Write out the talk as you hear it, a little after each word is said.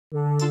I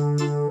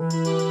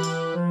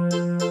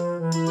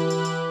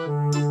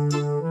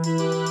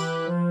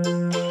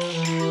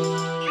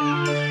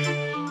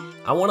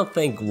want to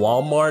thank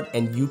Walmart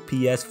and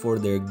UPS for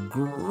their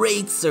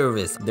great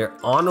service. They're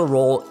on a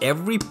roll.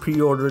 Every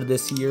pre-order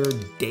this year,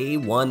 day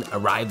one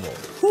arrival.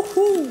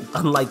 Woohoo!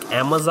 Unlike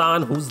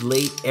Amazon, who's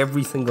late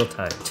every single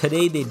time.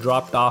 Today, they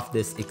dropped off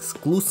this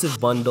exclusive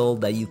bundle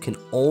that you can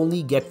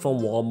only get from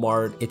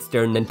Walmart. It's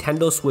their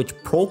Nintendo Switch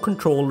Pro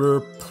Controller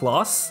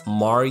plus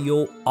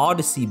Mario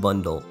Odyssey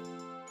bundle.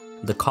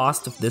 The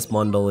cost of this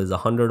bundle is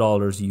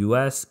 $100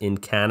 US. In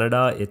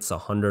Canada, it's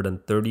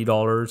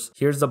 $130.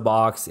 Here's the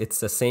box. It's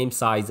the same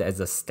size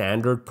as a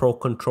standard Pro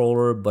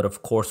Controller, but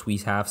of course we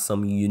have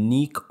some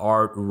unique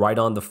art right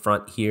on the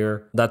front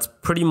here. That's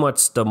pretty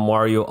much the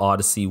Mario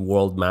Odyssey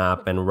world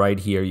map, and right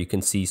here you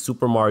can see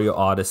Super Mario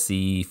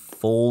Odyssey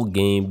full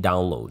game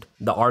download.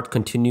 The art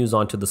continues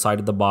onto the side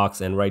of the box,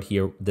 and right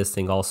here this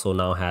thing also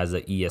now has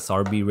an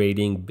ESRB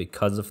rating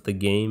because of the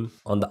game.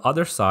 On the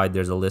other side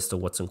there's a list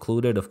of what's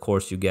included. Of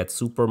course you get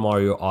Super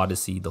Mario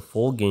Odyssey, the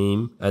full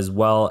game, as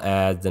well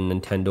as the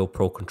Nintendo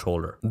Pro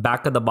Controller.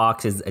 Back of the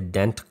box is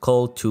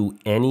identical to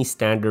any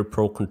standard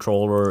Pro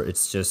Controller.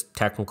 It's just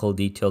technical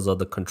details of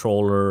the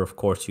controller. Of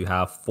course you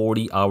have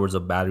 40 hours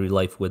of battery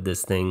life with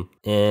this thing.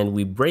 And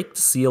we break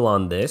the seal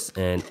on this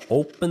and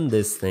open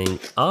this thing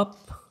up.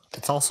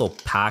 It's also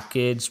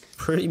packaged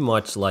pretty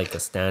much like a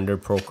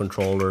standard Pro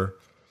Controller.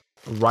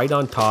 Right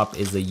on top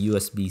is a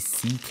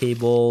USB-C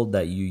cable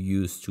that you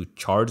use to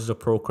charge the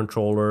Pro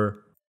Controller.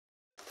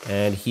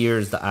 And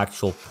here's the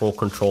actual Pro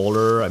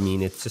Controller. I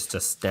mean, it's just a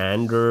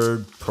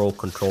standard Pro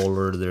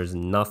Controller. There's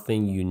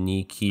nothing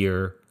unique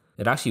here.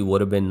 It actually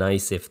would have been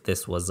nice if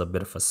this was a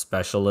bit of a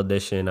special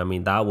edition. I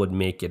mean, that would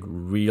make it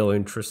real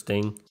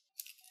interesting.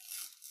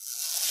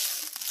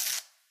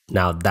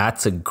 Now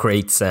that's a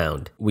great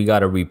sound. We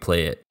gotta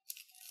replay it.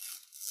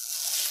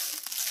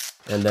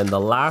 And then the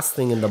last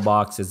thing in the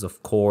box is,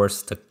 of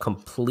course, the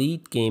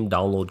complete game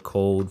download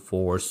code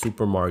for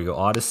Super Mario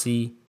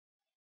Odyssey.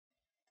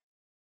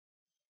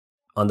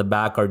 On the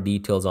back are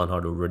details on how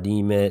to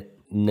redeem it.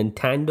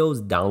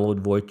 Nintendo's download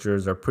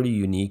vouchers are pretty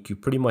unique. You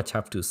pretty much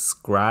have to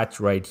scratch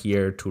right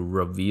here to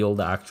reveal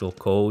the actual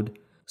code.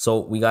 So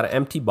we got an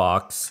empty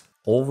box.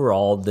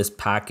 Overall, this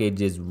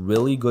package is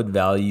really good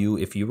value.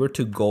 If you were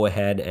to go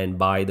ahead and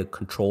buy the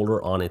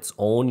controller on its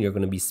own, you're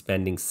going to be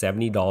spending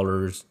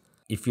 $70.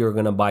 If you're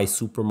going to buy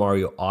Super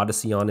Mario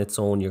Odyssey on its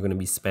own, you're going to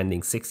be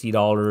spending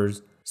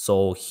 $60.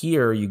 So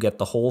here you get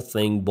the whole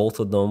thing, both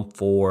of them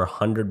for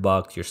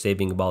 $100. You're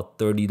saving about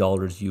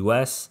 $30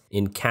 US.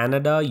 In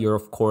Canada, you're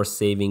of course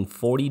saving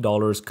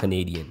 $40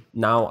 Canadian.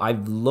 Now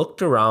I've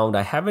looked around,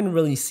 I haven't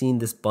really seen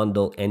this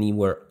bundle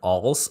anywhere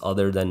else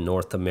other than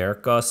North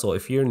America. So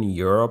if you're in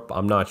Europe,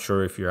 I'm not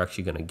sure if you're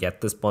actually gonna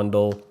get this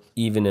bundle.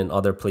 Even in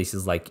other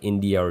places like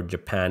India or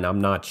Japan, I'm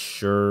not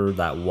sure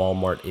that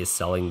Walmart is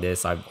selling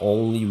this. I've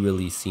only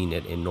really seen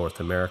it in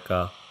North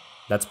America.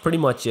 That's pretty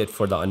much it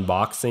for the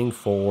unboxing.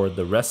 For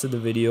the rest of the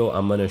video,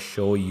 I'm going to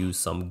show you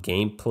some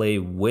gameplay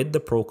with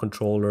the Pro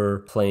Controller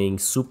playing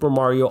Super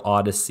Mario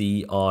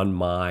Odyssey on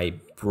my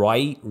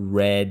bright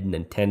red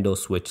Nintendo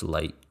Switch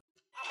Lite.